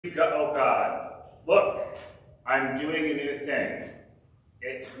Oh God, look, I'm doing a new thing.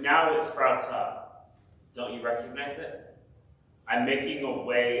 It sprouts up. Don't you recognize it? I'm making a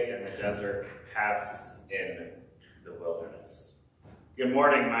way in the desert, paths in the wilderness. Good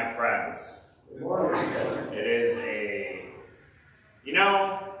morning, my friends. Good morning. It is I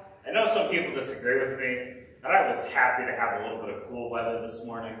know some people disagree with me, but I was happy to have a little bit of cool weather this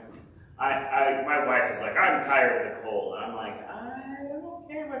morning. My wife is like, I'm tired of the cold. And I'm like, I'm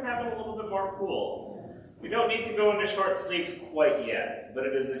okay with having a little bit more cool. We don't need to go into short sleeves quite yet, but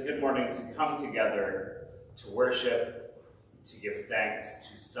it is a good morning to come together, to worship, to give thanks,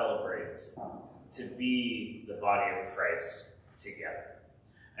 to celebrate, to be the body of Christ together.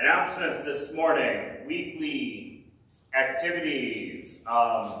 Announcements this morning: weekly activities,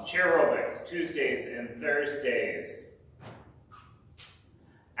 chair aerobics, Tuesdays and Thursdays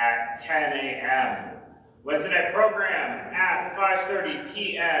at 10 a.m. Wednesday night program at 5:30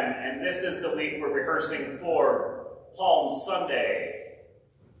 p.m. And this is the week we're rehearsing for Palm Sunday.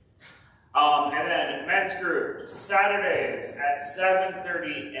 And then men's group Saturdays at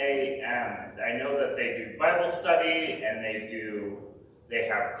 7:30 a.m. I know that they do Bible study and they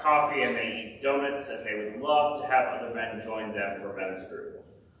have coffee and they eat donuts, and they would love to have other men join them for men's group.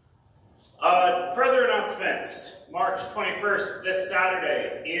 Further announcements: March 21st, this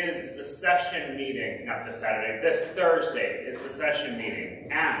Saturday, is the session meeting. Not this Saturday, this Thursday is the session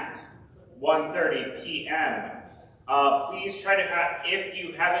meeting at 1:30 p.m. Please try to have, if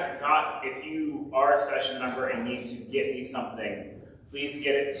you are a session member and need to get me something, please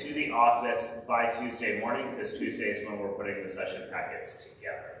get it to the office by Tuesday morning, because Tuesday is when we're putting the session packets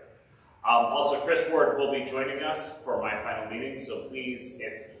together. Also, Chris Ward will be joining us for my final meeting, so please,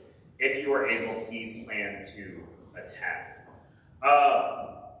 if you are able, please plan to attend.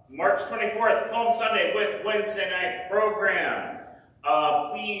 March 24th, Palm Sunday with Wednesday night program.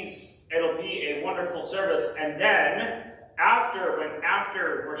 Please, it'll be a wonderful service. And then after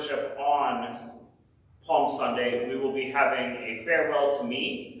worship on Palm Sunday, we will be having a farewell to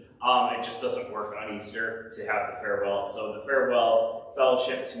me. It just doesn't work on Easter to have the farewell. So the farewell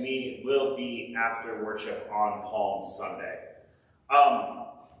fellowship to me will be after worship on Palm Sunday.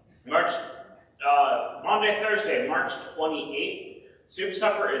 Thursday, March 28th, soup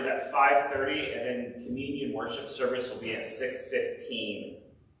supper is at 5:30, and then communion worship service will be at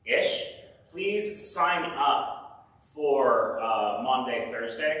 6:15-ish. Please sign up for Maundy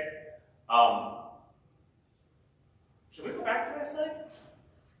Thursday. Can we go back to that slide?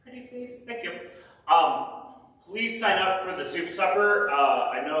 Pretty please? Thank you. Please sign up for the soup supper.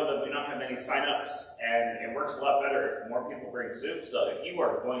 I know that we don't have any sign-ups, and it works a lot better if more people bring soup. So if you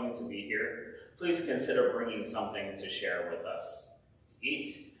are going to be here, please consider bringing something to share with us to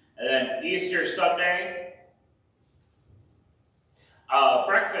eat. And then Easter Sunday,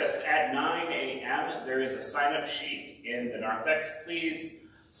 breakfast at 9 a.m. There is a sign-up sheet in the narthex. Please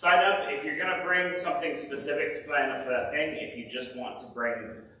sign up if you're going to bring something specific to sign up for that thing. If you just want to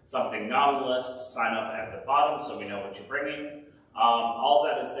bring something nominalist, sign up at the bottom so we know what you're bringing. All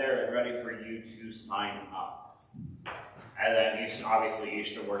that is there and ready for you to sign up. And then obviously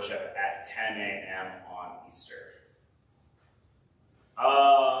Easter worship at 10 a.m. on Easter.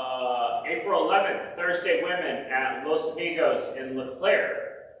 April 11th, Thursday Women at Los Amigos in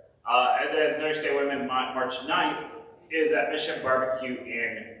LeClaire. And then Thursday Women, March 9th, is at Mission Barbecue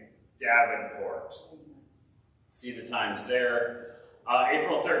in Davenport. See the times there.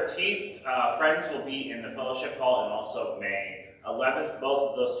 April 13th, Friends will be in the Fellowship Hall, and also May 11th.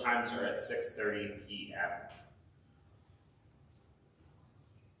 Both of those times are at 6:30 p.m.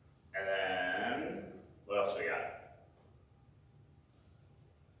 And then, what else we got?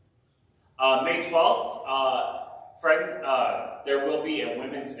 May 12th, there will be a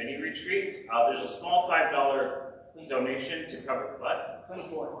women's mini retreat. There's a small $5 donation to cover what?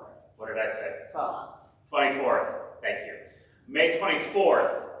 24th. What did I say? 24th. Thank you. May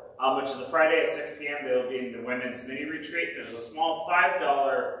 24th, which is a Friday at 6 p.m., they will be in the women's mini retreat. There's a small $5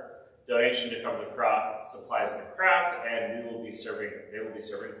 donation to cover the supplies and the craft, and they will be serving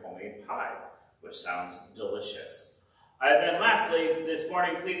homemade pie, which sounds delicious. And then lastly, this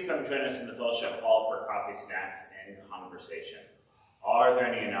morning, please come join us in the Fellowship Hall for coffee, snacks, and conversation. Are there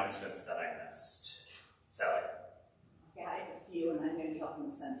any announcements that I missed? Sally? Yeah, I have a few, and I'm going to be helping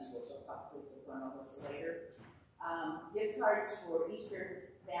the Sunday school, so probably we'll run over for later. Gift cards for Easter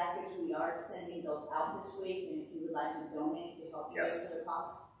baskets, we are sending those out this week, and if you would like to donate to help pay for the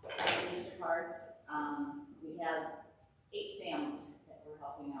cost of Easter cards, we have 8 families that we're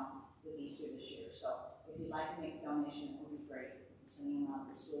helping out with Easter this year. So if you'd like to make a donation, it would be great. I'm sending them out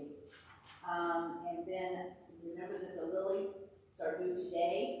this week. And then remember that the Lily are due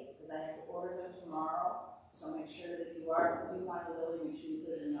today, because I have to order them tomorrow. So make sure that if you want a lily, make sure you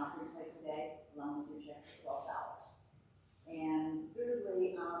put it in the offering plate today, along with your check for $12. And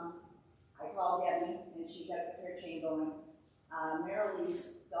thirdly, I called Debbie, and she got the prayer chain going.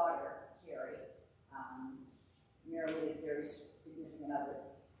 Marilee's daughter, Carrie, Marilee is very significant of it.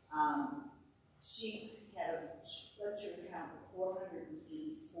 She had a blood sugar count of 484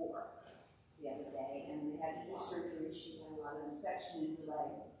 the other day, and they had to do surgery. She had a lot of infection in her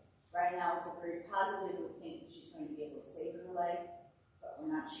leg. Right now, it's a very positive. We think that she's going to be able to save her leg, but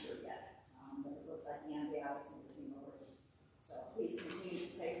we're not sure yet. But it looks like the antibiotics and everything are working. So please continue to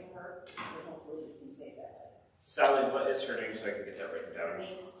pray for her, and hopefully we can save that leg. Sally, what is her name so I can get that written Her down?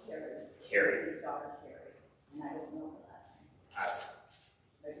 name is Carrie. Carrie. His daughter, Carrie. And I don't know her last name.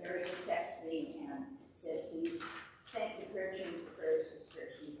 But Carrie just texted me and said, please thank the prayer team for prayers for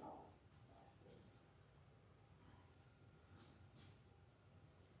prayer team help.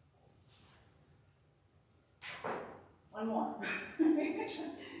 One more.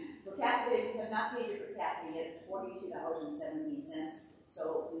 Per capita, if you have not paid your per capita yet, it's $42.17. So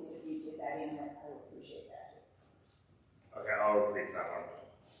please, if you get that in, I would appreciate that. Okay, I'll read that one.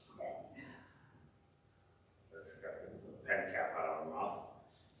 Okay. Pen cap out of my mouth.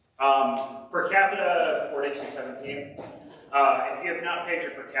 Per capita, $42.17. If you have not paid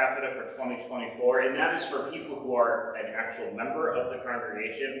your per capita for 2024, and that is for people who are an actual member of the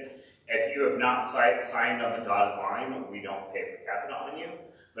congregation, if you have not signed on the dotted line, we don't pay per capita on you.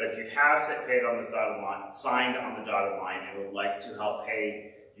 But if you have paid on the dotted line, signed on the dotted line, and would like to help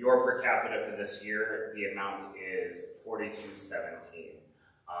pay your per capita for this year, the amount is $42.17.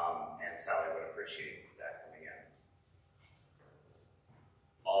 And Sally would appreciate that coming in.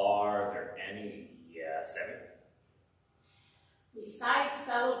 Are there any? Yes, Debbie? Besides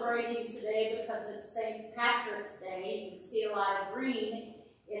celebrating today because it's St. Patrick's Day, you can see a lot of green,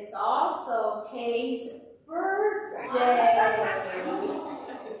 it's also Kay's birthday.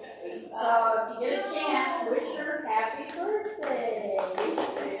 So if you get a chance, wish her happy birthday.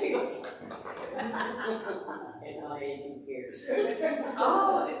 And I 18 years.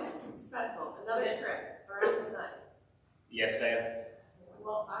 Oh, it's special. Another trip around the sun. Yes, Dan?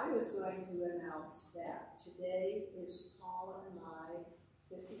 Well, I was going to announce that today is Paula and my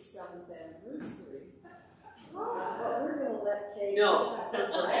 57th anniversary. But we're going to let Kate. No.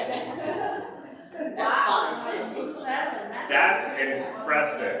 Wow, 57. That's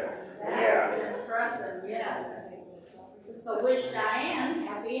impressive. That's impressive, yes. So wish Diane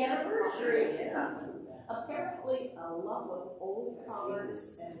happy anniversary. Yeah. Apparently, a love of old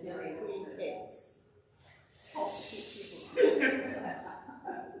colors and Dairy Queen cakes. All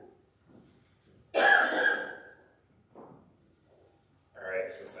right,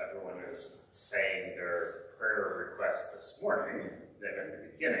 since everyone is saying their prayer requests this morning, then at the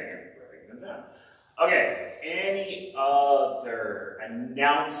beginning and writing them down. Okay, any other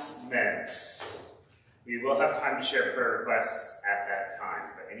announcements? We will have time to share prayer requests at that time,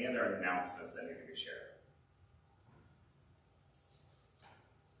 but any other announcements that need to be shared?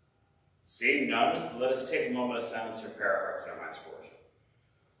 Seeing none, let us take a moment of silence to prepare our hearts and our minds for worship.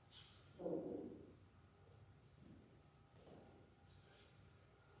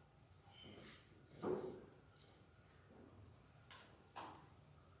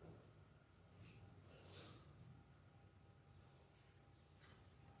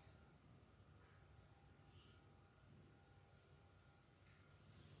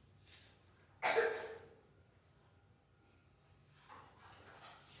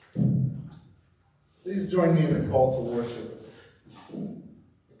 Please join me in the call to worship.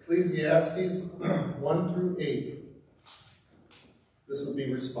 Ecclesiastes 1 through 8. This will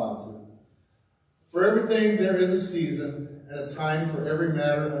be responsive. For everything there is a season and a time for every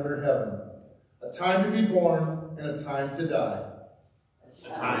matter under heaven, a time to be born and a time to die.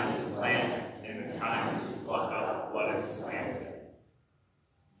 A time to plant and a time to pluck up what is planted.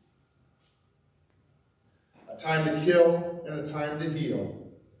 A time to kill and a time to heal.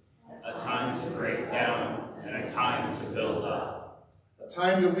 A time to break down and a time to build up. A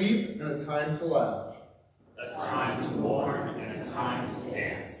time to weep and a time to laugh. A time to mourn and a time to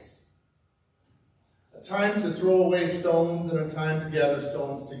dance. A time to throw away stones and a time to gather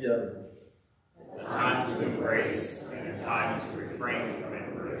stones together. A time to embrace and a time to refrain from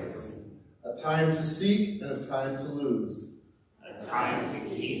embrace. A time to seek and a time to lose. A time to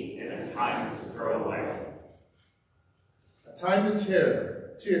keep and a time to throw away. A time to tear,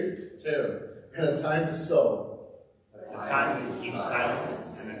 and a time to sow. A time to keep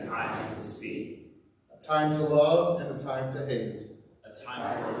silence and a time to speak. A time to love and a time to hate. A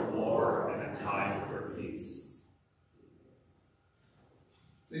time for war and a time for peace.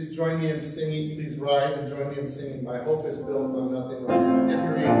 Please join me in singing. Please rise and join me in singing. My hope is built on nothing less. If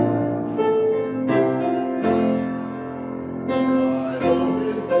you're able. My hope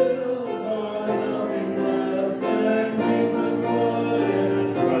is built on nothing less than Jesus' blood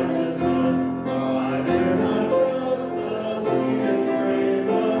and righteousness. I dare not trust the sweetest frame,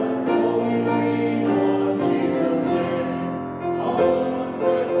 but only lean on Jesus' name. On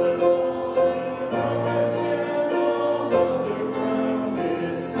Christ the solid rock I stand, all other ground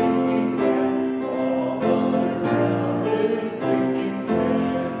is sinking sand. All other ground is sinking sand.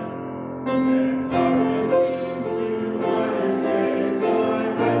 And darkness seems to hide his face. I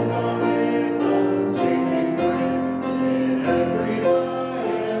rest on his unchanging grace. In every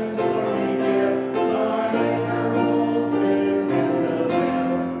high and stormy gale, my anchor holds within the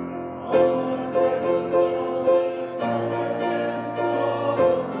veil. On Christ the solid rock I stand. All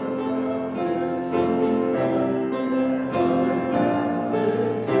other ground is sinking sand. All other ground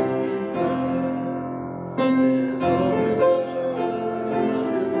is sinking sand. His hope is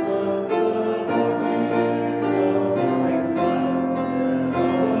blood, his blood support me in the morning cloud. And all around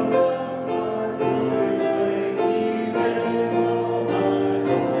my soul is vague, that is all my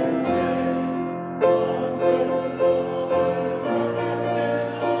hope can stay. On Christ the solid rock I stand,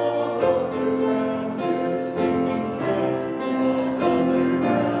 all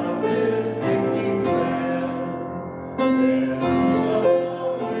other ground is sinking sand. All other ground is sinking sand. Then he shall come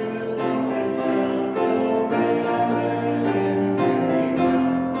with trumpet sound, oh, may not end in be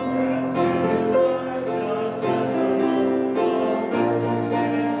found. Rest in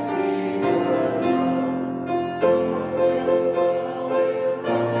his righteousness alone, all this to stand before the throne. On Christ the solid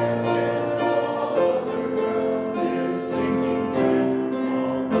rock I stand, all other ground is sinking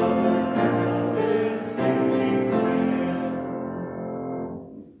sand. All other ground is sinking sand.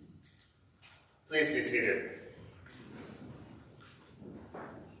 Please be seated.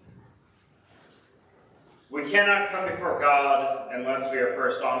 We cannot come before God unless we are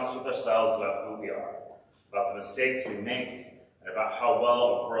first honest with ourselves about who we are, about the mistakes we make, and about how well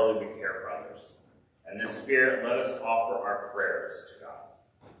or poorly we care for others. In this spirit, let us offer our prayers to God.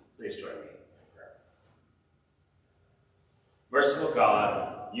 Please join me in prayer. Merciful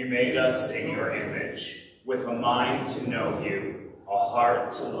God, you made us in your image, with a mind to know you, a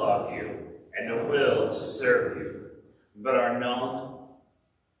heart to love you, and a will to serve you. But our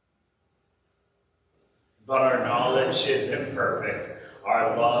knowledge is imperfect,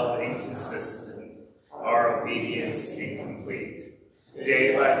 our love inconsistent, our obedience incomplete.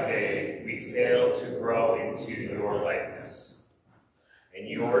 Day by day, we fail to grow into your likeness. In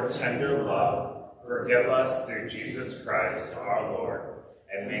your tender love, forgive us through Jesus Christ our Lord,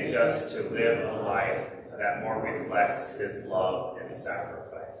 and make us to live a life that more reflects his love and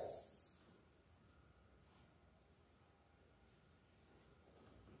sacrifice.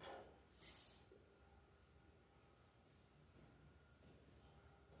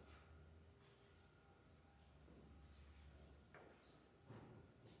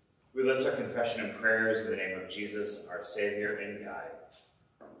 We lift our confession and prayers in the name of Jesus, our Savior and Guide.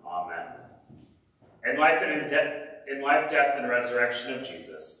 Amen. In life, death, and resurrection of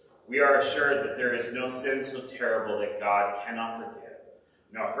Jesus, we are assured that there is no sin so terrible that God cannot forgive,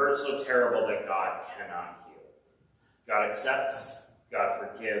 no hurt so terrible that God cannot heal. God accepts, God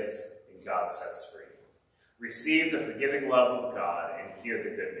forgives, and God sets free. Receive the forgiving love of God and hear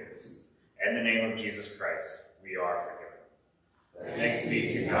the good news. In the name of Jesus Christ, we are forgiven. Thanks be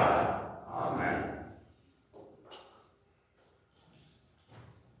to God. Amen.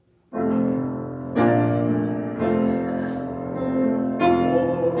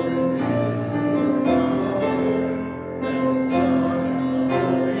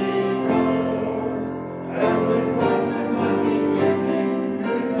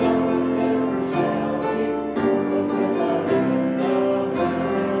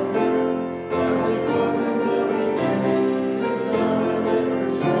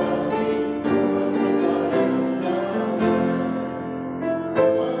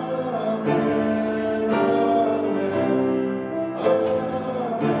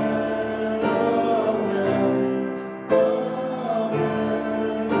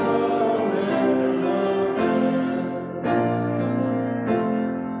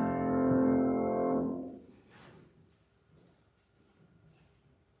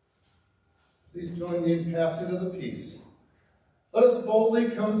 Please join me in passing of the peace. Let us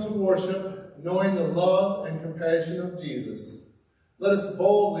boldly come to worship, knowing the love and compassion of Jesus. Let us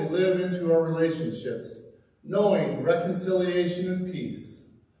boldly live into our relationships, knowing reconciliation and peace.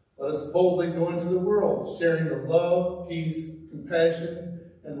 Let us boldly go into the world, sharing the love, peace, compassion,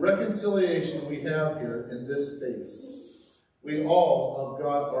 and reconciliation we have here in this space. We all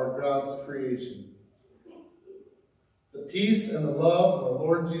are God's creation. The peace and the love of our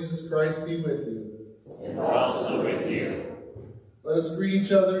Lord Jesus Christ be with you. And also with you. Let us greet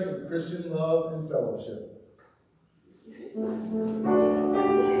each other in Christian love and fellowship.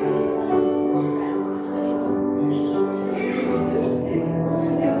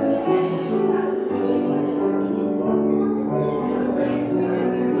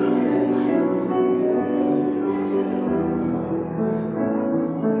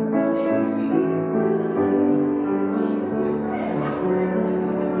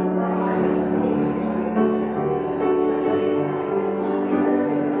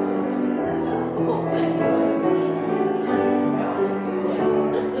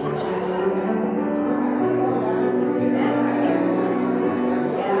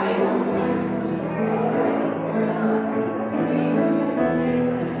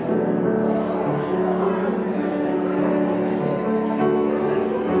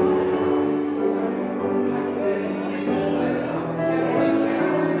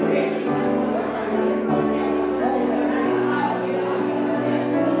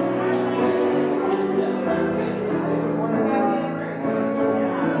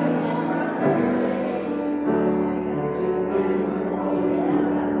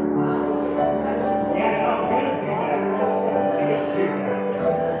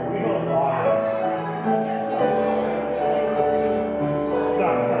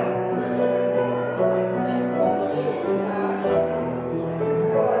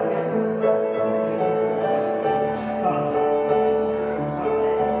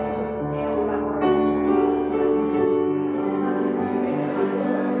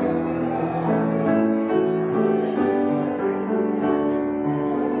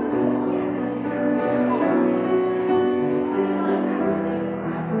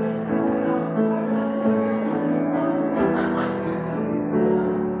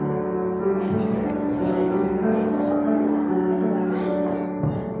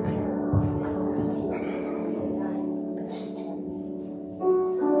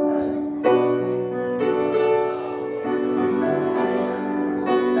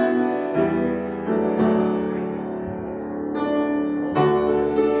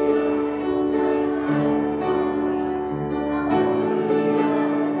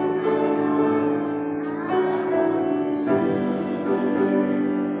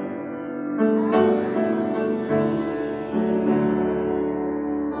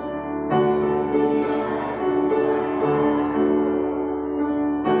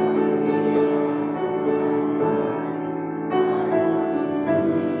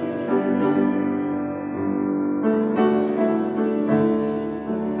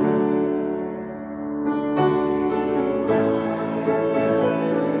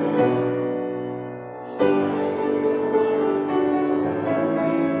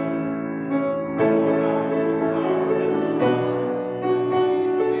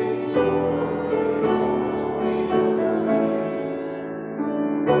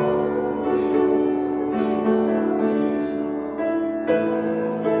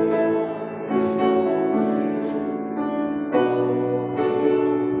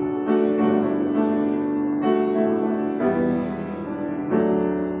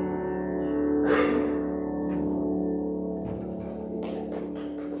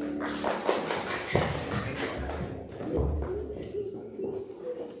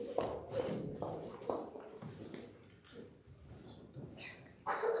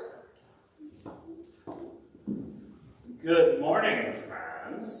 Good morning,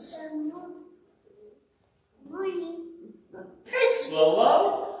 friends. Morning. Thanks,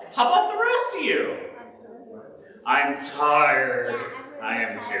 Willow. How about the rest of you? I'm tired. I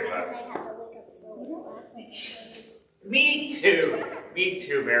am too. Me too. Me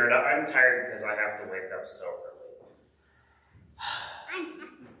too, Merida. I'm tired because I have to wake up so early.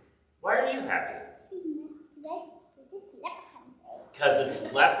 Why are you happy? Because it's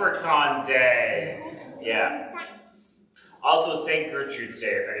Leprechaun Day. Yeah. Also, it's St. Gertrude's Day,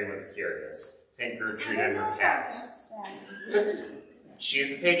 if anyone's curious. St. Gertrude and her cats. She's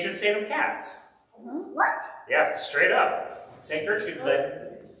the patron saint of cats. What? Yeah, straight up. St. Gertrude's Day.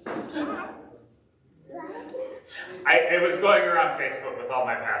 It was going around Facebook with all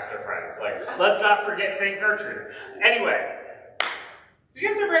my pastor friends. Like, let's not forget St. Gertrude. Anyway, have you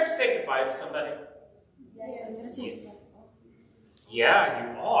guys ever had to say goodbye to somebody? Yes. Yeah,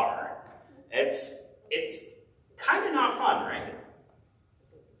 you are. It's kind of not fun, right?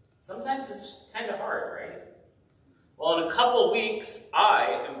 Sometimes it's kind of hard, right? Well, in a couple weeks,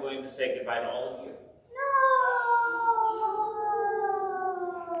 I am going to say goodbye to all of you.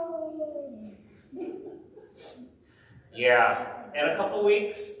 Yeah. In a couple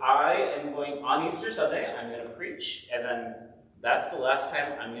weeks, I am going on Easter Sunday. I'm going to preach, and then that's the last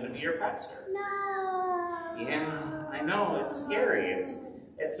time I'm going to be your pastor. No. Yeah, I know. It's scary.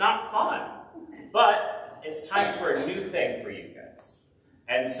 It's not fun, but it's time for a new thing for you guys.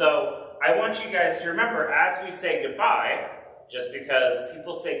 And so I want you guys to remember, as we say goodbye, just because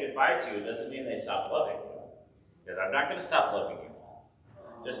people say goodbye to you doesn't mean they stop loving you. Because I'm not going to stop loving you.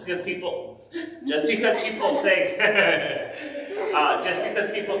 Just because people say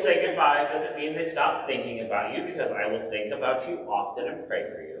goodbye doesn't mean they stop thinking about you, because I will think about you often and pray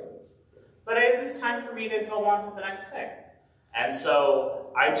for you. But it is time for me to go on to the next thing. And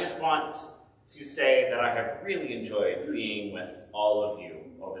so I just want to say that I have really enjoyed being with all of you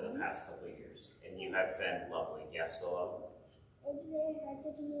over the past couple of years. And you have been lovely. Yes, Willow? It's very hard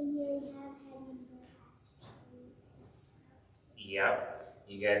because me and you have had Yep.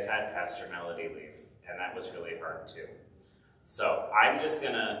 You guys had Pastor Melody leave, and that was really hard too. So I'm just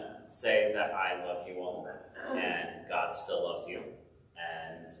going to say that I love you all, and God still loves you,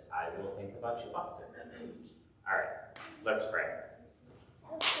 and I will think about you often. All right, let's pray.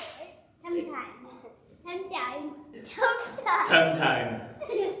 Okay. Sometime.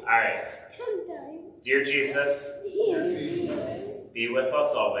 All right. Dear Jesus, be with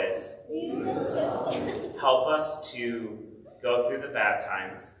us always. Help us to go through the bad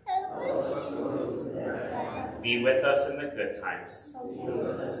times. Be with us in the good times.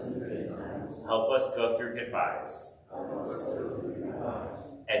 Help us go through goodbyes.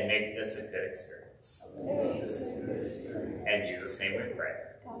 And make this a good experience. In Jesus' name we pray.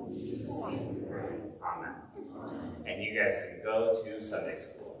 Amen. And you guys can go to Sunday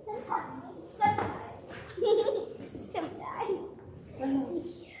school.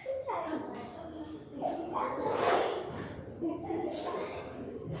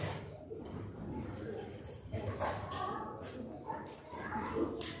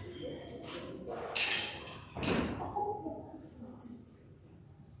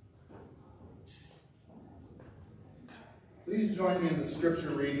 Please join me in the scripture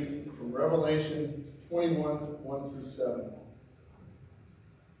reading from Revelation 21, 1 through 7.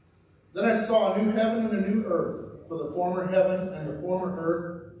 Then I saw a new heaven and a new earth, for the former heaven and the former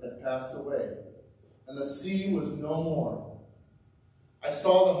earth had passed away, and the sea was no more. I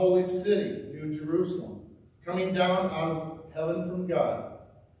saw the holy city, New Jerusalem, coming down out of heaven from God,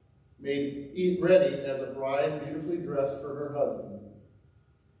 made ready as a bride beautifully dressed for her husband.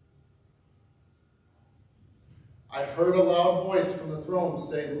 I heard a loud voice from the throne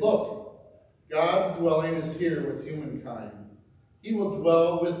say, "Look, God's dwelling is here with humankind. He will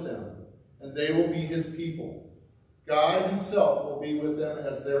dwell with them, and they will be his people. God himself will be with them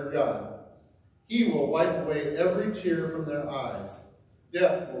as their God. He will wipe away every tear from their eyes.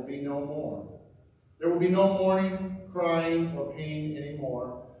 Death will be no more. There will be no mourning, crying, or pain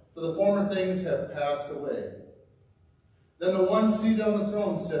anymore, for the former things have passed away." Then the one seated on the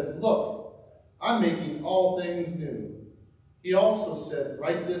throne said, "Look, I'm making all things new." He also said,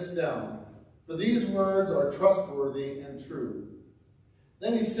 "Write this down, for these words are trustworthy and true."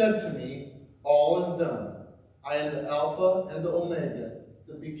 Then he said to me, "All is done. I am the Alpha and the Omega,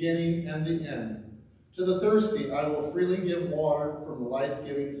 the beginning and the end. To the thirsty I will freely give water from the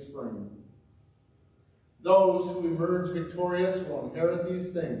life-giving spring. Those who emerge victorious will inherit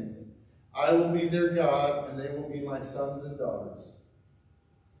these things. I will be their God, and they will be my sons and daughters."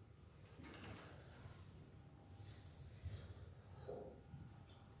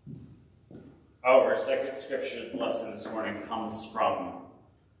 Our second scripture lesson this morning comes from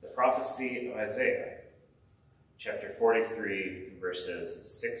the prophecy of Isaiah, chapter 43,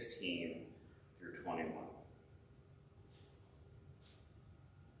 verses 16 through 21.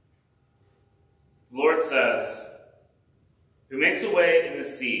 The Lord says, "Who makes a way in the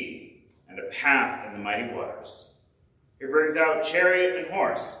sea and a path in the mighty waters. He brings out chariot and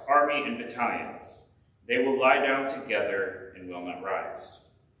horse, army and battalion. They will lie down together and will not rise.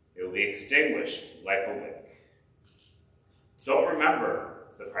 They will be extinguished like a wick." Don't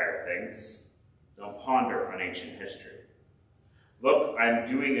remember the prior things. Don't ponder on ancient history. Look, I'm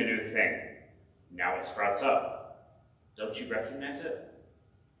doing a new thing. Now it sprouts up. Don't you recognize it?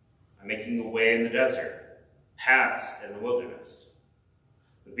 I'm making a way in the desert, paths in the wilderness.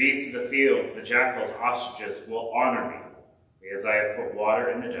 The beasts of the fields, the jackals, ostriches will honor me, because I have put water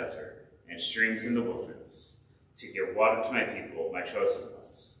in the desert and streams in the wilderness, to give water to my people, my chosen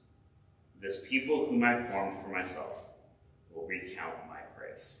ones. This people whom I formed for myself will recount my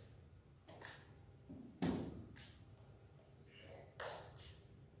praise.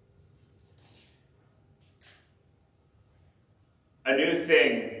 A new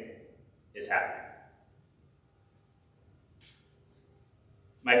thing is happening.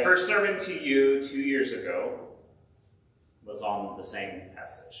 My first sermon to you 2 years ago was on the same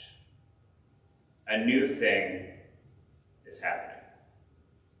passage. A new thing is happening.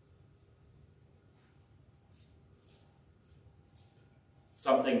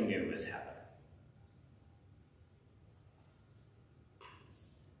 Something new is happening.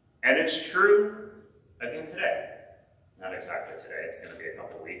 And it's true again today. Not exactly today, it's going to be a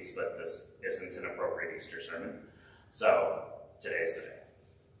couple weeks, but this isn't an appropriate Easter sermon. So, today's the day.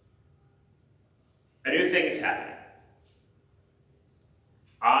 A new thing is happening.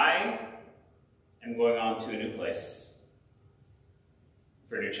 I am going on to a new place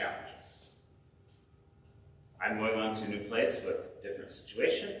for new challenges. I'm going on to a new place with different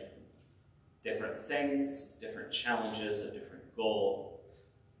situation, different things, different challenges, a different goal.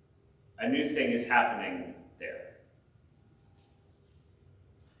 A new thing is happening there.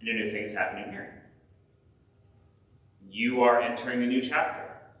 And a new thing is happening here. You are entering a new chapter.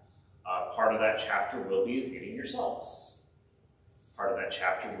 Part of that chapter will be leading yourselves. Part of that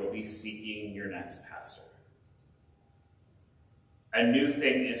chapter will be seeking your next pastor. A new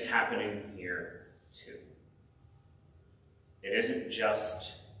thing is happening here too. It isn't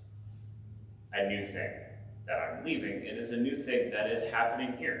just a new thing that I'm leaving, it is a new thing that is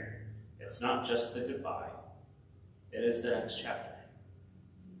happening here. It's not just the goodbye, it is the next chapter.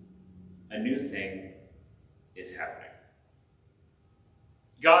 A new thing is happening.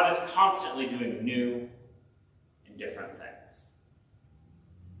 God is constantly doing new and different things.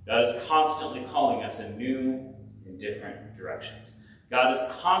 God is constantly calling us in new and different directions. God is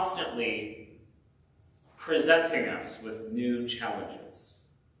constantly presenting us with new challenges,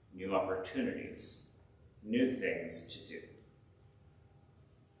 new opportunities, new things to do.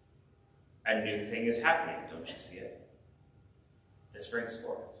 A new thing is happening, don't you see it? It springs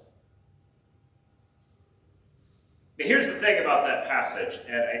forth. But here's the thing about that passage,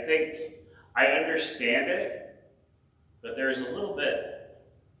 and I think I understand it, but there's a little bit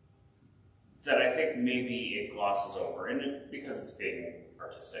that I think maybe it glosses over, and because it's being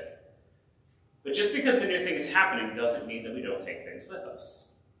artistic. But just because the new thing is happening doesn't mean that we don't take things with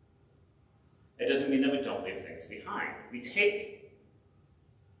us. It doesn't mean that we don't leave things behind. We take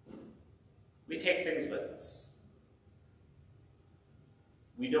things with us.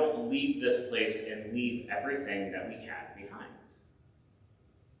 We don't leave this place and leave everything that we had behind.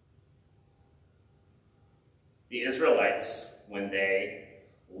 The Israelites, when they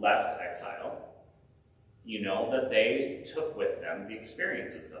left exile, you know that they took with them the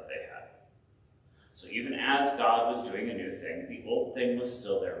experiences that they had. So even as God was doing a new thing, the old thing was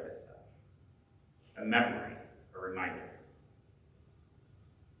still there with them. A memory, a reminder.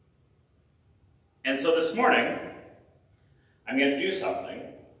 And so this morning, I'm going to do something.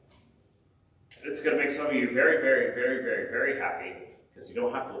 It's going to make some of you very, very, very, very, very happy, because you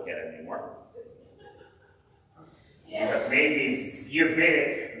don't have to look at it anymore. You've made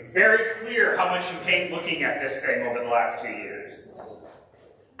it very clear how much you hate looking at this thing over the last 2 years.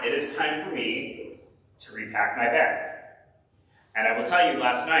 It is time for me to repack my bag. And I will tell you,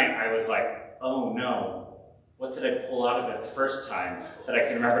 last night I was like, oh no, what did I pull out of it the first time that I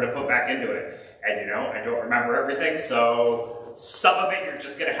can remember to put back into it? And you know, I don't remember everything, so some of it you're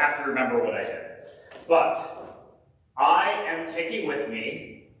just going to have to remember what I did. But I am taking with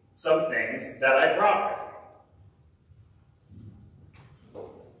me some things that I brought with me.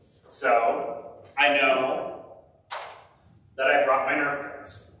 So, I know that I brought my Nerf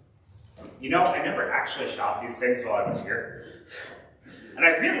guns. You know, I never actually shot these things while I was here. And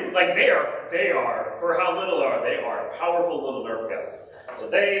I really, like, they are, for how little they are powerful little Nerf guns. So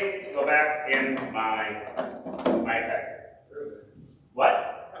they go back in my bag.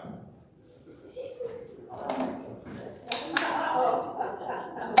 What?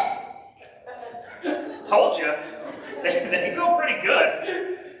 Told you, they go pretty good.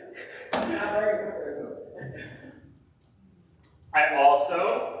 I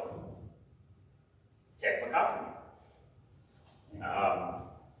also take my coffee.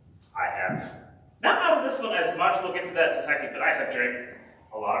 I have, not out of this one as much, we'll get to that in a second, but I have drank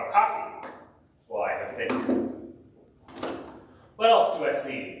a lot of coffee while I have been here. What else do I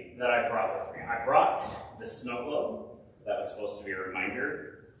see that I brought with me? I brought the snow globe. That was supposed to be a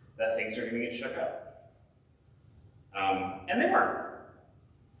reminder that things are going to get shook up. And they weren't.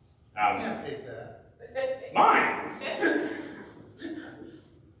 You can't take that. It's mine.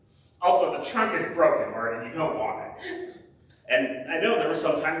 Also, the trunk is broken, Martin. You don't want it. And I know there were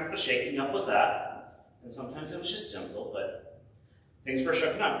some times that the shaking up was that, and sometimes it was just gentle, but things were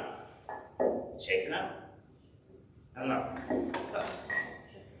shaken up. Shaken up. I don't know.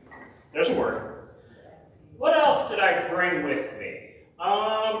 There's a word. What else did I bring with me?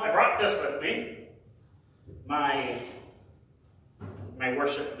 I brought this with me. My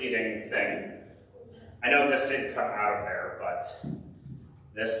worship leading thing. I know this didn't come out of there, but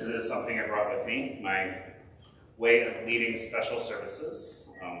this is something I brought with me. My way of leading special services,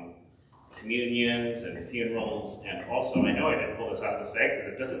 communions and funerals, and also, I know I didn't pull this out of this bag because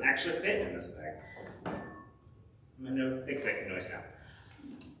it doesn't actually fit in this bag. I know things making noise now.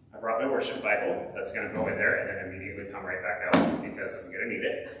 I brought my worship Bible. That's going to go in there and then immediately come right back out because I'm going to need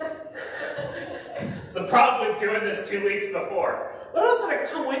it. It's the problem with doing this 2 weeks before. What else did I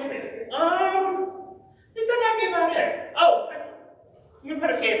come with me? I think that might be about it. Oh, I'm going to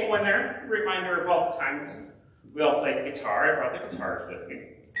put a cable in there. Reminder of all the times we all played guitar. I brought the guitars with me.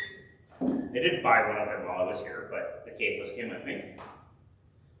 I did buy one of them while I was here, but the cables came with me.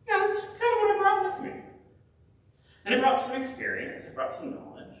 Yeah, that's kind of what I brought with me. And I brought some experience. I brought some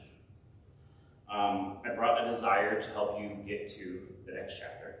knowledge. I brought a desire to help you get to the next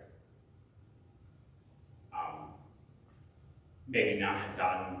chapter. Maybe not have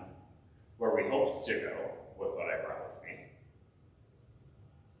gotten where we hoped to go with what I brought with me.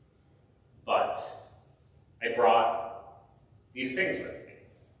 But I brought these things with me.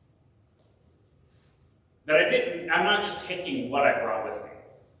 But I'm not just taking what I brought with me.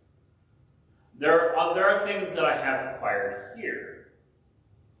 There are things that I have acquired here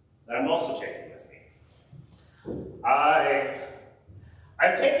that I'm also taking with me.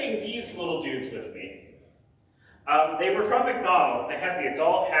 I'm taking these little dudes with me. They were from McDonald's. They had the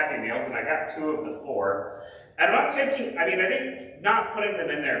adult Happy Meals, and I got 2 of the 4. And I'm not taking, I didn't not putting them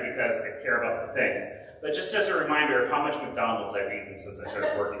in there because I care about the things, but just as a reminder of how much McDonald's I've eaten since I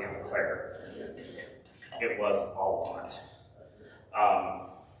started working at Claire. It was a lot.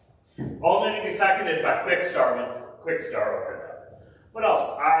 Only to be seconded by Quick Star opened up. What else?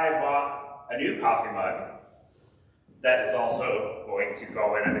 I bought a new coffee mug that is also going to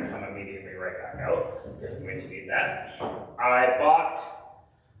go in and then come immediately right back out, because I'm going to need that. I bought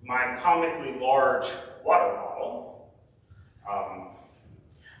my comically large water bottle.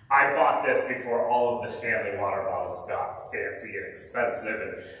 I bought this before all of the Stanley water bottles got fancy and expensive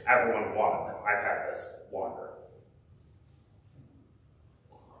and everyone wanted them. I've had this longer.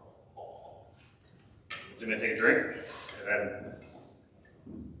 So I'm going to take a drink, and then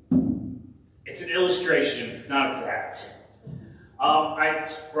it's an illustration, it's not exact. I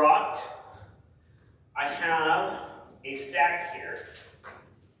have a stack here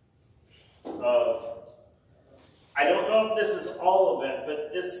of, I don't know if this is all of it,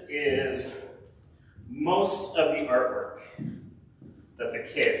 but this is most of the artwork that the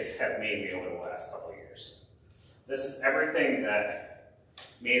kids have made me over the last couple of years. This is everything that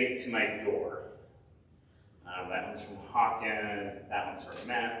made it to my door. That one's from Hawken, that one's from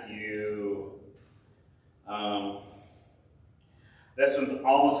Matthew. This one's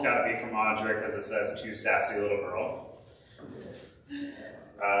almost got to be from Audra because it says "too sassy little girl."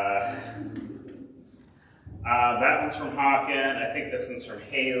 That one's from Hawken. I think this one's from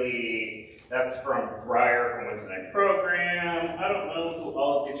Haley. That's from Briar from Wednesday Night Program. I don't know who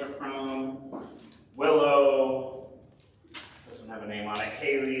all of these are from. Willow. This one have a name on it.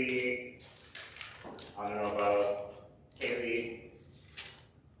 Haley. I don't know about Haley.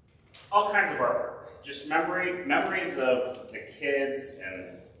 All kinds of artwork. Just memories of the kids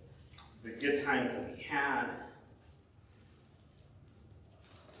and the good times that we had.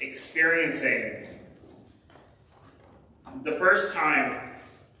 Experiencing the first time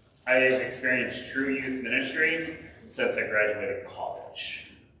I have experienced true youth ministry since I graduated college.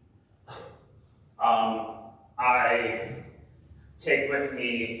 I take with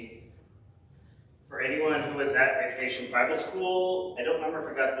me, for anyone who was at Vacation Bible School, I don't remember if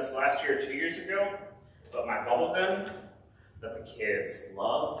I got this last year or 2 years ago, but my bubble gum that the kids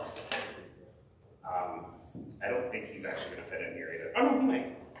loved. I don't think he's actually going to fit in here either. Oh, no, he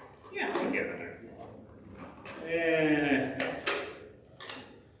might. Yeah, I can get it in there.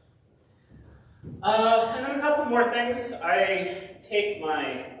 And then a couple more things. I take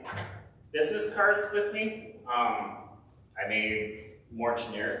my business cards with me. I made more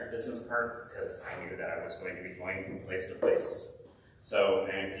generic business cards because I knew that I was going to be going from place to place. So,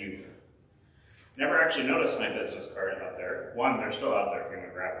 and if you've never actually noticed my business card out there, 1, they're still out there if you want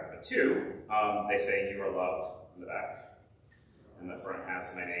to grab them, but 2, they say "you are loved" in the back. And the front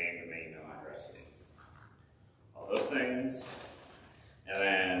has my name and my email address. All those things. And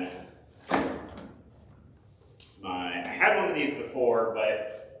then I had one of these before,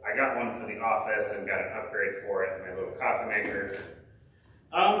 but I got one for the office and got an upgrade for it, my little coffee maker.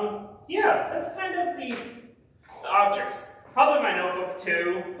 Yeah, that's kind of the objects. Probably my notebook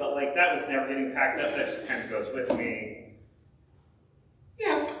too, but like that was never getting packed up, that just kind of goes with me.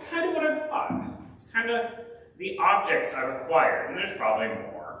 Yeah, that's kind of what I bought. It's kind of the objects I've acquired, and there's probably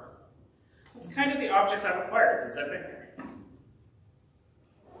more. It's kind of the objects I've acquired since I've been here.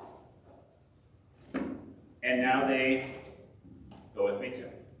 And now they go with me too.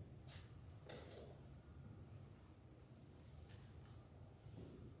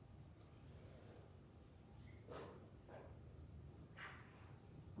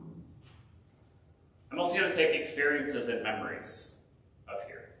 I'm also going to take experiences and memories of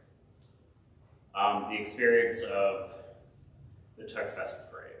here. The experience of the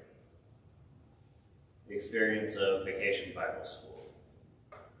Tugfest Parade. The experience of Vacation Bible School.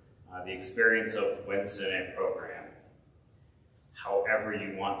 The experience of Wednesday night program. However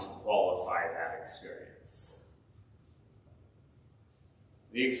you want to qualify that experience.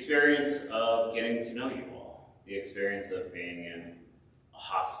 The experience of getting to know you all. The experience of being in a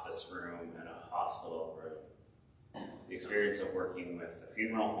hospice room and a hospital room. The experience of working with the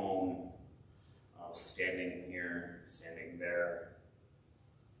funeral home, of standing here, standing there.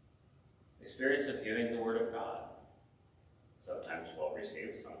 The experience of giving the Word of God. Sometimes well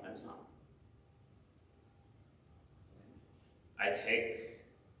received, sometimes not. I take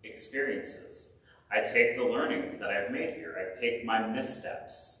experiences. I take the learnings that I've made here. I take my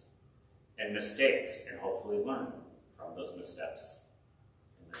missteps and mistakes and hopefully learn from those missteps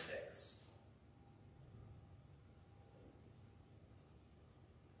and mistakes.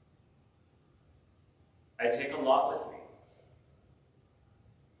 I take a lot with me.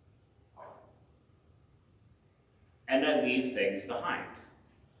 And I leave things behind.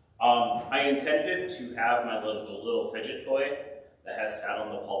 I intended to have my little fidget toy that has sat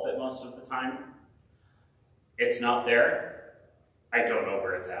on the pulpit most of the time. It's not there. I don't know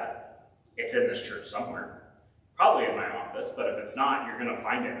where it's at. It's in this church somewhere. Probably in my office, but if it's not, you're going to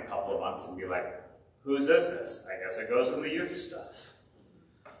find it in a couple of months and be like, whose is this? I guess it goes in the youth stuff.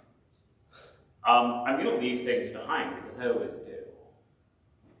 I'm going to leave things behind because I always do.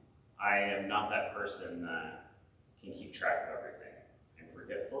 I am not that person that can keep track of everything. I'm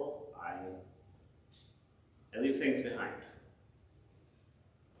forgetful. I leave things behind.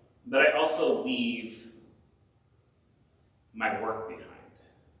 But I also leave my work behind.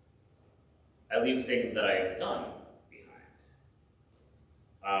 I leave things that I have done behind.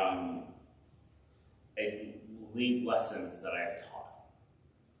 I leave lessons that I have taught.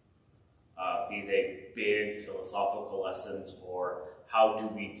 Be they big philosophical lessons or how do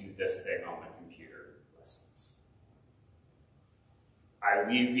we do this thing on the computer lessons. I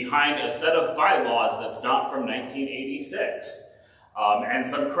leave behind a set of bylaws that's not from 1986 and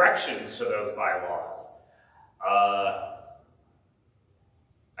some corrections to those bylaws. I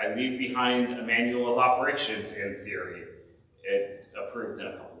leave behind a manual of operations in theory. It approved in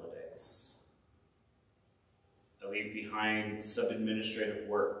a couple of days. I leave behind some administrative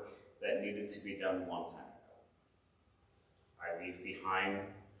work that needed to be done a long time ago. I leave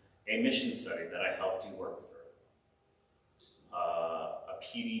behind a mission study that I helped you work through. A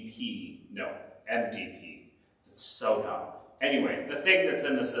MDP. It's so dumb. Anyway, the thing that's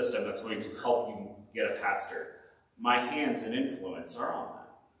in the system that's going to help you get a pastor, my hands and influence are on that.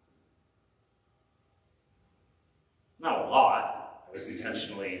 Not a lot. I was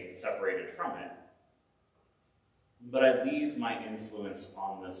intentionally separated from it. But I leave my influence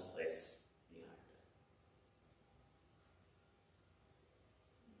on this place behind.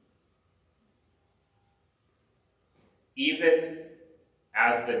 Even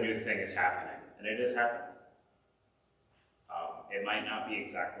as the new thing is happening, and it is happening. It might not be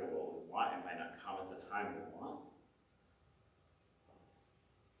exactly what we want, it might not come at the time we want.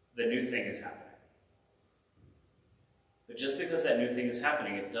 The new thing is happening. But just because that new thing is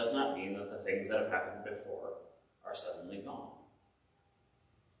happening, it does not mean that the things that have happened before are suddenly gone.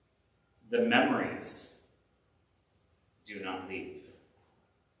 The memories do not leave.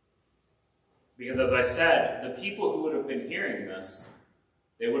 Because as I said, the people who would have been hearing this,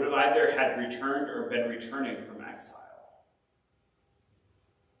 they would have either had returned or been returning from exile.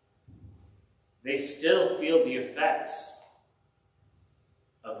 They still feel the effects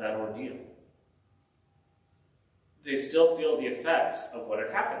of that ordeal. They still feel the effects of what had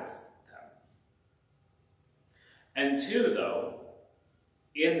happened to them. And two, though,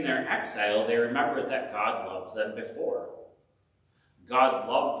 in their exile, they remembered that God loved them before. God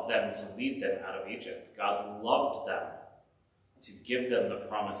loved them to lead them out of Egypt. God loved them to give them the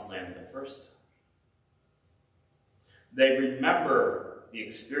promised land the first time. They remember the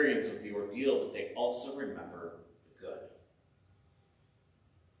experience of the ordeal, but they also remember the good.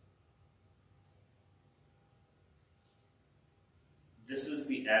 This is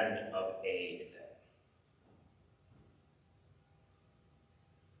the end of a thing.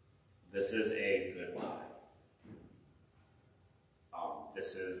 This is a goodbye.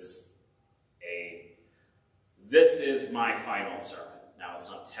 This is my final sermon. Now, it's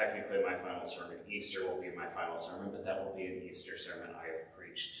not technically my final sermon. Easter will be my final sermon, but that will be an Easter sermon. I have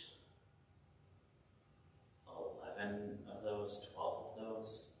preached 11 of those, 12 of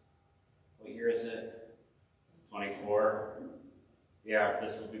those. What year is it? 24? Yeah,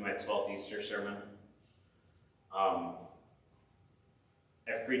 this will be my 12th Easter sermon. I've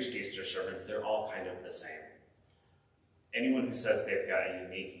preached Easter sermons. They're all kind of the same. Anyone who says they've got a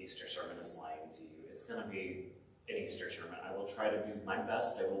unique Easter sermon is lying to you. It's going to be an Easter sermon. I will try to do my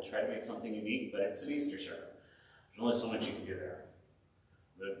best. I will try to make something unique, but it's an Easter sermon. There's only so much you can do there.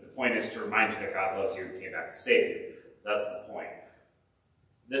 The point is to remind you that God loves you and came back to save you. That's the point.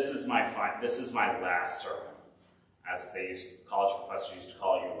 This is my last sermon. As college professors used to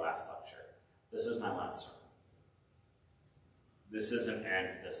call it, your last lecture. This is my last sermon. This is an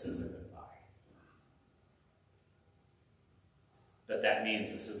end. This is a goodbye. But that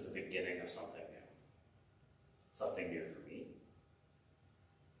means this is the beginning of something new. Something new for me.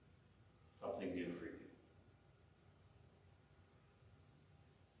 Something new for you.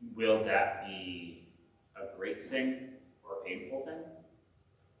 Will that be a great thing or a painful thing?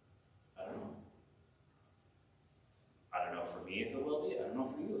 I don't know. I don't know for me if it will be. I don't know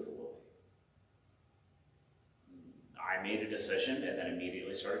for you if it will be. I made a decision and then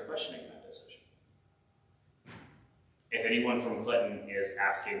immediately started questioning that decision. If anyone from Clinton is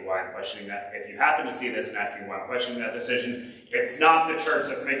asking why I'm questioning that, if you happen to see this and asking why I'm questioning that decision, it's not the church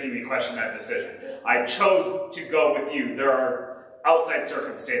that's making me question that decision. I chose to go with you. There are outside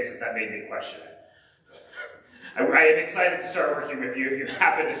circumstances that made me question it. I am excited to start working with you if you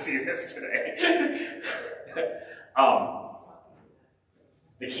happen to see this today.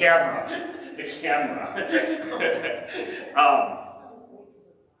 The camera.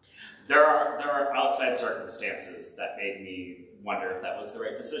 There are outside circumstances that made me wonder if that was the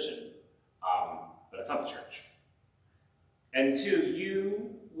right decision. But it's not the church. And two,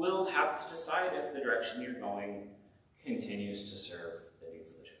 you will have to decide if the direction you're going continues to serve the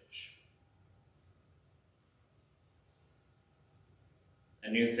needs of the church. A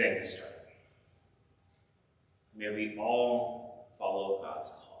new thing is starting. May we all follow God's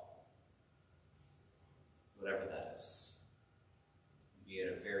call, whatever that is. Be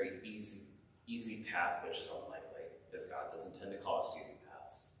it a very easy path, which is unlikely, because God doesn't tend to call us to easy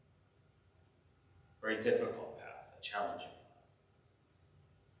paths, or a difficult path, a challenging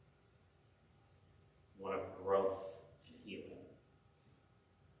one of growth and healing,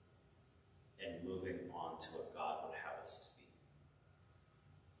 and moving on to what God would have us to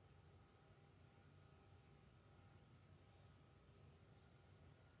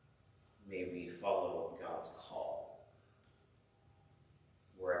be. May we follow God's call,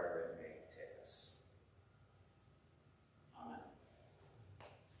 wherever it may take us. Amen.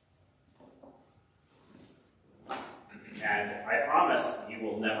 And I promise you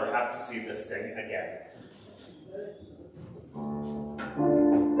will never have to see this thing again.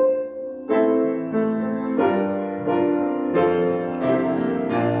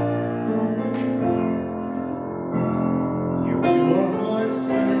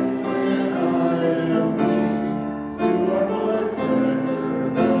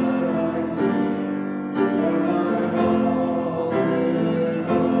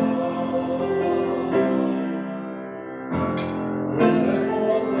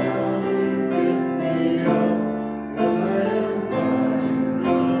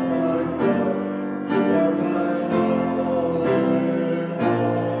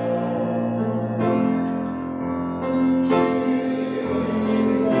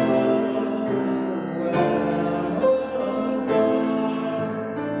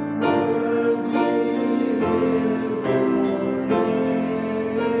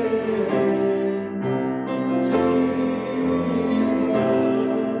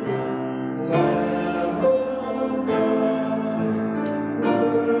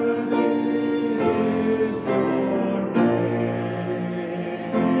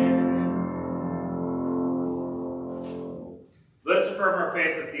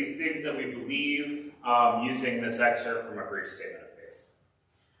 These things that we believe, using this excerpt from a brief statement of faith.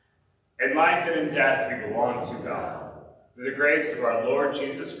 In life and in death we belong to God. Through the grace of our Lord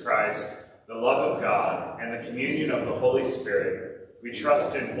Jesus Christ, the love of God, and the communion of the Holy Spirit, we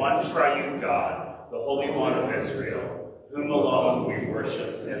trust in one triune God, the Holy One of Israel, whom alone we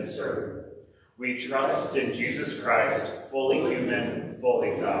worship and serve. We trust in Jesus Christ, fully human,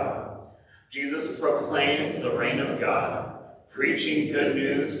 fully God. Jesus proclaimed the reign of God, preaching good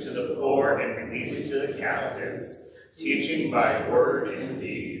news to the poor and release to the captives, teaching by word and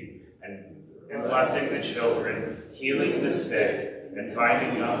deed, and and blessing the children, healing the sick, and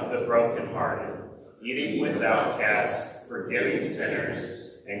binding up the brokenhearted, eating with outcasts, forgiving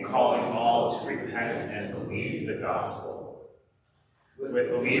sinners, and calling all to repent and believe the gospel.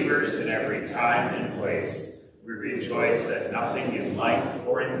 With believers in every time and place, we rejoice that nothing in life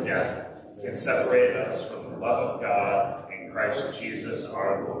or in death can separate us from the love of God in Christ Jesus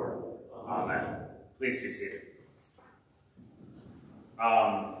our Lord. Amen. Please be seated.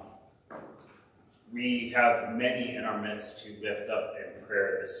 We have many in our midst to lift up in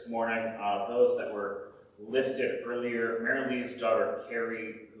prayer this morning. Those that were lifted earlier, Mary Lee's daughter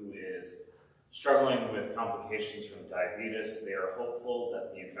Carrie, who is struggling with complications from diabetes. They are hopeful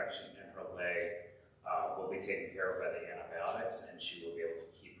that the infection in her leg will be taken care of by the antibiotics and she will be able to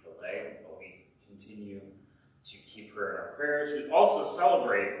keep her leg. But we continue to keep her in our prayers. We also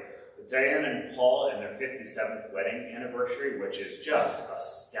celebrate Diane and Paul and their 57th wedding anniversary, which is just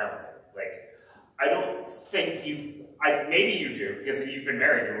astounding. Like, I don't think maybe you do, because if you've been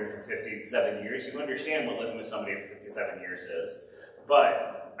married to him for 57 years, you understand what living with somebody for 57 years is.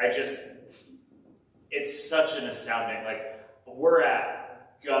 But it's such an astounding, like, we're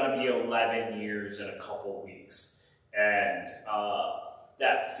gonna be 11 years in a couple weeks. And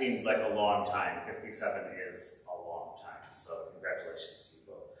that seems like a long time. 57 is a long time. So congratulations to you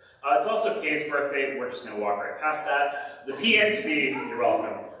both. It's also Kay's birthday. We're just gonna walk right past that. The PNC, you're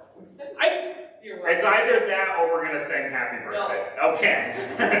welcome. It's either that or we're going to sing happy birthday. No. Okay.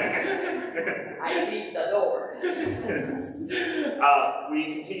 I leave the door.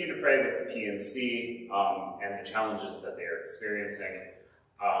 We continue to pray with the PNC and the challenges that they are experiencing.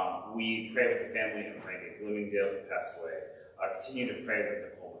 We pray with the family of Randy Bloomingdale, who passed away. Continue to pray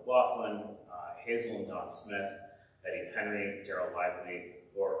with Nicole McLaughlin, Hazel and Don Smith, Eddie Penry, Daryl Lively,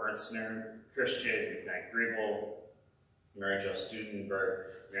 Laura Ernstner, Christian McKnight Griebel, Mary Jo Studenberg,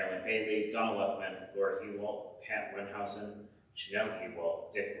 Marilyn Bailey, Donna Luckman, Laura Ewald, Pat Winhausen, Janelle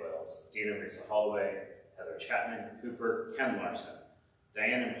Ewald, Dick Wells, Dina Risa Holloway, Heather Chapman, Cooper, Ken Larson,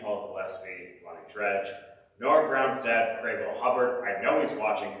 Diane and Paul Gillespie, Ronnie Dredge, Nora Brown's dad, Craig Hubbard. I know he's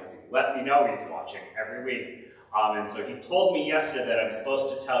watching because he let me know he's watching every week. And so he told me yesterday that I'm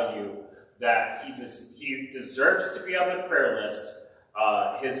supposed to tell you that he deserves to be on the prayer list.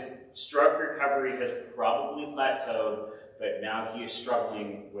 His stroke recovery has probably plateaued, but now he is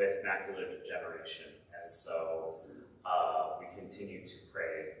struggling with macular degeneration. And so we continue to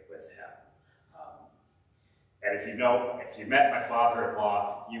pray with him. And if you met my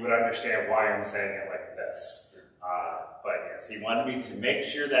father-in-law, you would understand why I'm saying it like this. But yes, he wanted me to make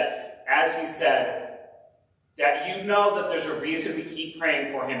sure that, as he said, that you know that there's a reason we keep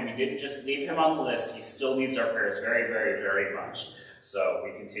praying for him. We didn't just leave him on the list. He still needs our prayers very, very, very much. So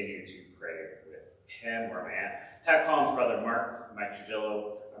we continue to pray with him, where am I at? Pat Collins' brother Mark, Mike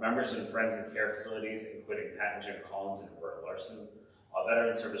Trujillo, our members and friends in care facilities, including Pat and Jim Collins and Roy Larson, all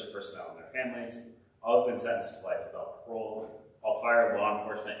veteran service personnel and their families, all have been sentenced to life without parole, all fire, law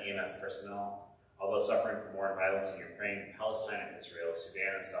enforcement, EMS personnel, all those suffering from war and violence in Ukraine, Palestine and Israel,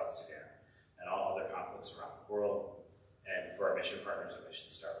 Sudan and South Sudan, and all other conflicts around the world, and for our mission partners at Mission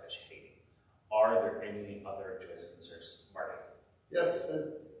Starfish Haiti. Are there any other joys and concerns? Marty? Yes,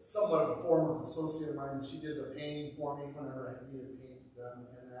 somewhat of a former associate of mine, she did the painting for me whenever I needed paint done,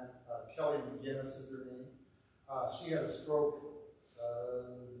 and that Kelly McGinnis is her name. She had a stroke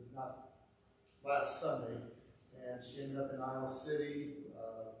not last Sunday, and she ended up in Iowa City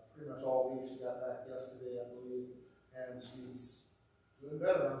pretty much all week. She got back yesterday, I believe, and she's doing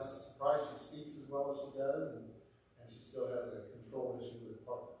better. I'm surprised she speaks as well as she does, and she still has a control issue with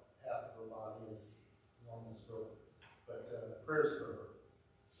half of her body is normal stroke. But prayers for her.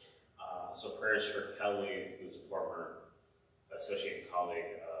 So prayers for Kelly, who's a former associate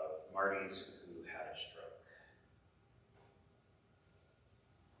colleague of Marty's, who had a stroke.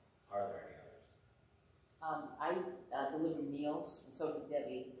 Are there any others? I delivered meals, and so did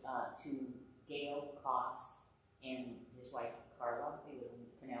Debbie, to Gail Koss and his wife Carla. They live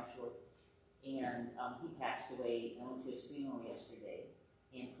in Canal Shore. And he passed away. I went to his funeral yesterday.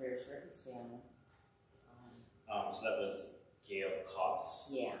 And prayers for his family. So that was Gail Koss.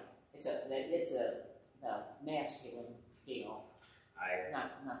 Yeah, it's a masculine Gail. I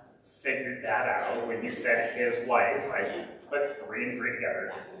Not figured that out when you said his wife. I put 3 and 3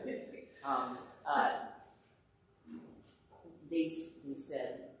 together. They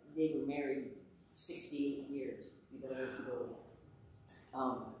said they were married 68 years. They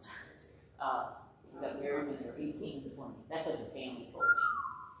got married when they were 18 and 20. That's what the family told me.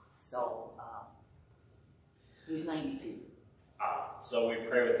 So he was 92. So we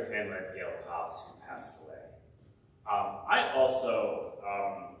pray with the family of Gail Koss, who passed away. I also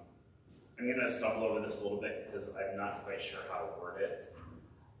I'm going to stumble over this a little bit because I'm not quite sure how to word it.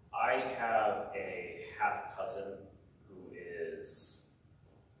 I have a half cousin who is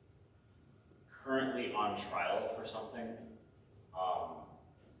currently on trial for something,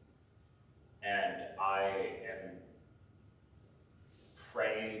 and I am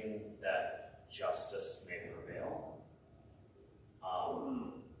praying that justice may prevail,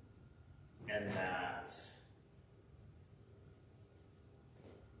 and that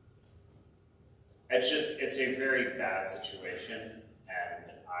it's a very bad situation,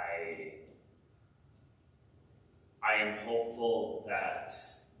 and I am hopeful that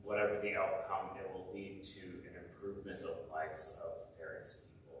whatever the outcome, it will lead to an improvement of lives of various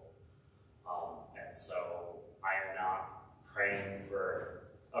people. And so I am not praying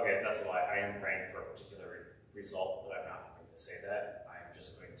for, okay, that's a lie. I am praying for a particular result, but I'm not going to say that. I'm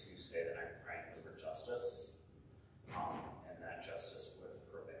just going to say that I'm praying for justice, and that justice would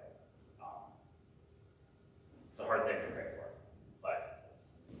prevail. It's a hard thing to pray for, but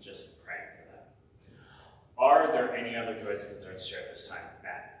just praying for that. Are there any other joys and concerns shared this time,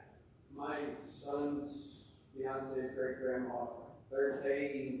 Matt? My son's fiance, great grandma,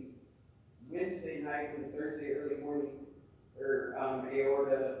 Wednesday night and Thursday early morning, her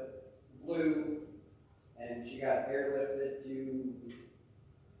aorta blew, and she got airlifted to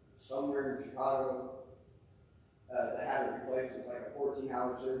somewhere in Chicago. They had it replaced. It was like a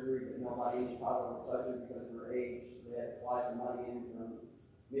 14-hour surgery, but nobody in Chicago would touch her because of her age. So they had to fly somebody in from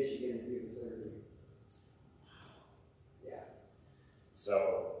Michigan to do the surgery. Yeah. So,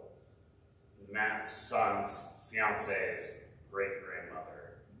 Matt's son's fiance's great-grandmother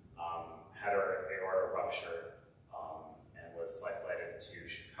had her aorta rupture and was life-flighted to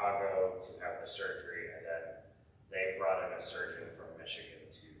Chicago to have the surgery, and then they brought in a surgeon from Michigan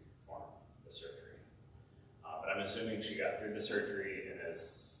to perform the surgery. But I'm assuming she got through the surgery and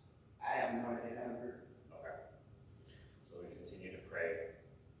is... I have no idea. Okay. So we continue to pray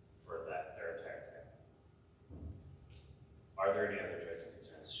for that, their entire family. Are there any other joys and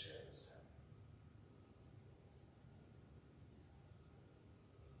concerns shared this time?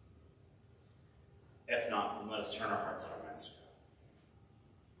 If not, then let us turn our hearts and our minds to God.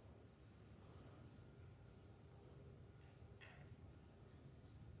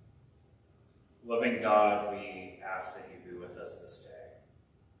 Loving God, we ask that you be with us this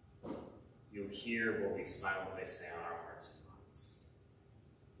day. You hear what we silently say on our hearts and minds.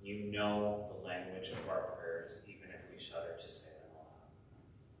 You know the language of our prayers, even if we shudder to say them aloud.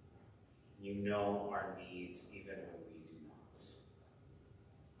 You know our needs, even when we do not.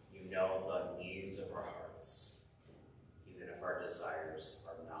 You know the needs of our hearts, even if our desires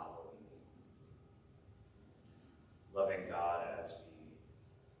are not what we need. Loving God, as we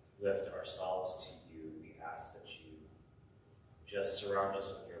lift ourselves to you, we ask that you just surround us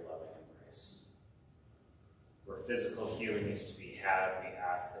with your loving embrace. Where physical healing is to be had, we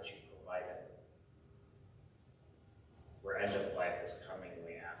ask that you provide it. Where end of life is coming,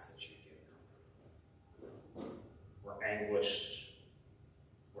 we ask that you give comfort. Where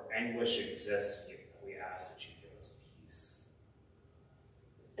anguish exists, we ask that you give us peace.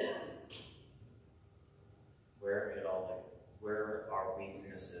 Where our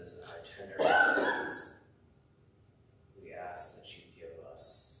weaknesses and our tendernesses, we ask that you give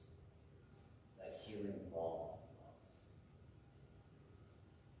us that healing balm of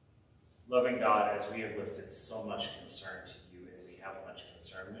love. Loving God, as we have lifted so much concern to you, and we have much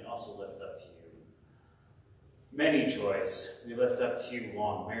concern, we also lift up to you many joys. We lift up to you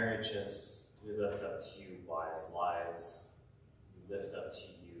long marriages. We lift up to you wise lives. We lift up to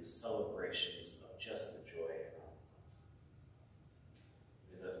you celebrations of just the joy in our life.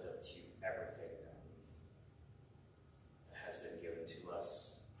 We lift up to you everything that has been given to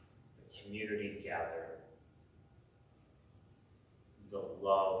us, the community gathered, the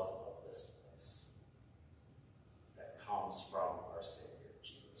love of this place that comes from our Savior,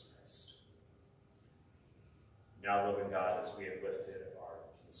 Jesus Christ. Now, loving God, as we have lifted our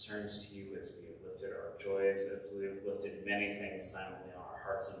concerns to you, as we have lifted our joys, as we have lifted many things silently on our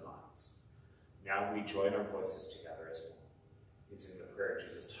hearts and minds, now we join our voices together as one, using the prayer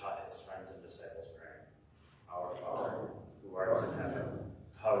Jesus taught his friends and disciples, praying, Our Father, who art in heaven,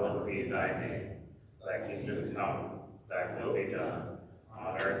 hallowed be thy name. Thy kingdom come, thy will be done,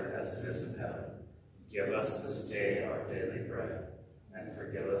 on earth as it is in heaven. Give us this day our daily bread, and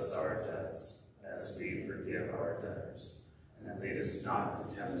forgive us our debts, as we forgive our debtors. And lead us not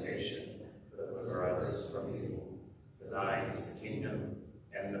to temptation, but deliver us from evil. For thine is the kingdom,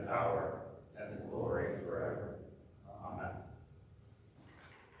 and the power, and the glory forever. Amen.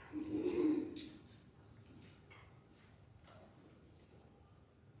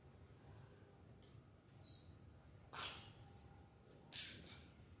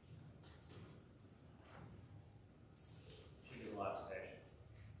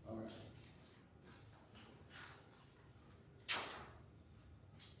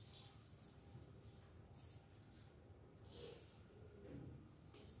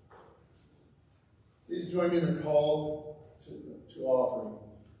 Please join me in the call to offering.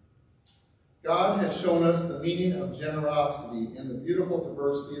 God has shown us the meaning of generosity in the beautiful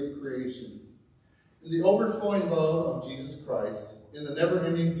diversity of creation, in the overflowing love of Jesus Christ, in the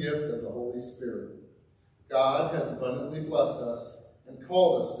never-ending gift of the Holy Spirit. God has abundantly blessed us and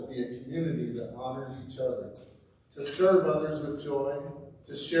called us to be a community that honors each other, to serve others with joy,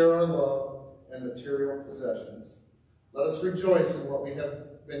 to share our love and material possessions. Let us rejoice in what we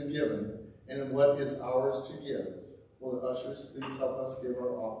have been given and in what is ours to give. Will the ushers please help us give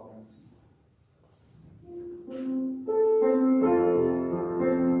our offerings?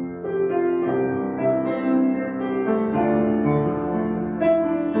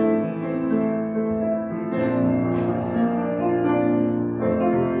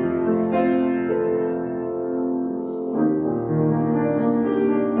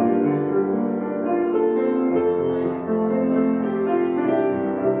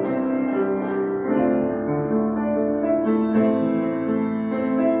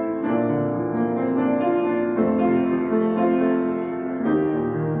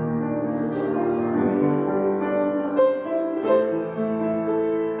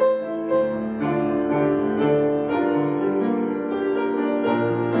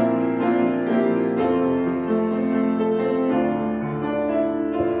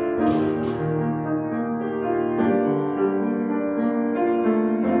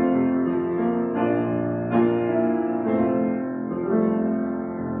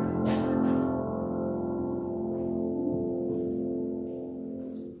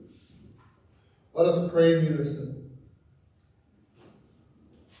 Let us pray in unison.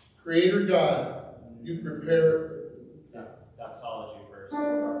 Creator God, you prepare... Doxology first. I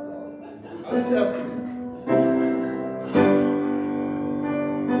was testing it.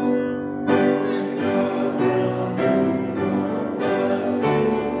 Praise God from whom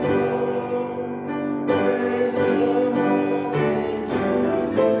blessings flow. Praise Him, all creatures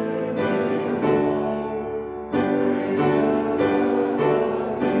hear below. Praise Him,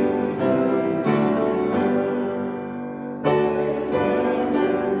 praise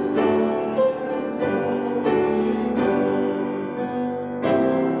Father, Son, and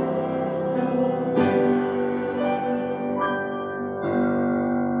Holy Ghost.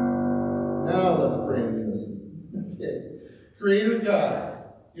 Now let's pray in unison. Okay. Creator God,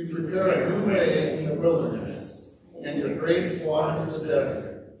 you prepare a new way in the wilderness, and your grace waters the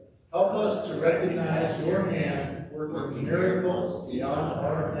desert. Help us to recognize your hand working miracles beyond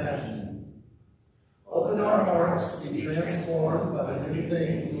our imagining. Open our hearts to be transformed by the new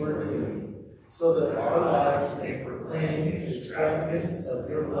things you are doing, so that our lives may proclaim the extravagance of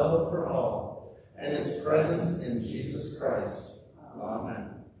your love for all and its presence in Jesus Christ. Amen.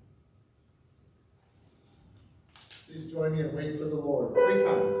 Please join me and wait for the Lord 3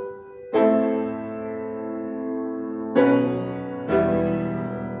 times.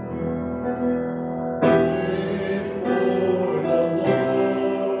 Wait for the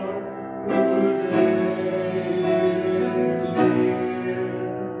Lord, whose day is near.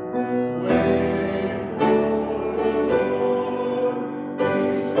 Wait for the Lord,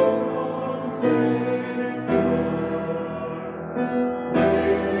 be strong, take heart.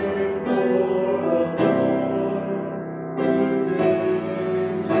 Wait for the Lord, whose day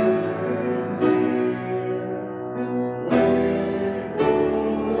is near. Wait for the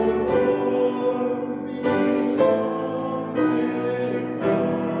Lord, be strong, take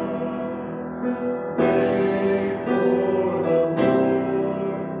heart. Wait for the Lord,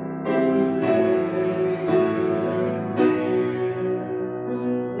 whose day is near.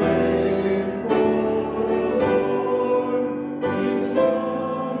 Wait for the Lord, be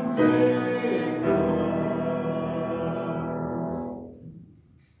strong, take heart.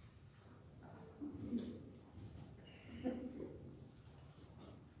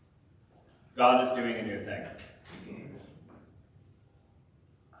 God is doing a new thing.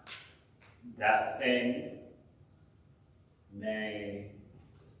 That thing may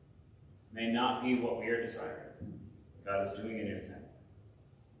not be what we are desiring. God is doing a new thing.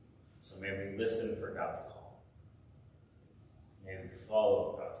 So may we listen for God's call. May we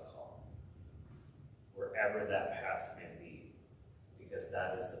follow God's call, wherever that path may lead, because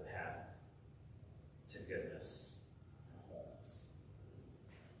that is the path to goodness and wholeness.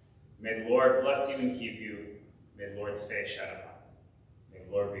 May the Lord bless you and keep you. May the Lord's face shine upon you. May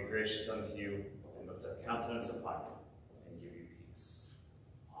the Lord be gracious unto you and lift up countenance upon you and give you peace.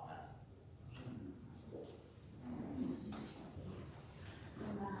 Amen.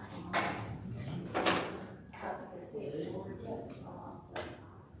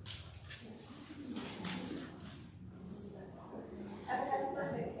 Happy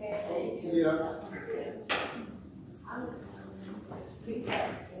birthday, Kay. Yeah.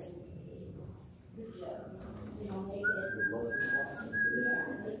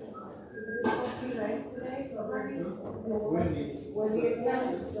 we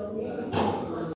accept it, so we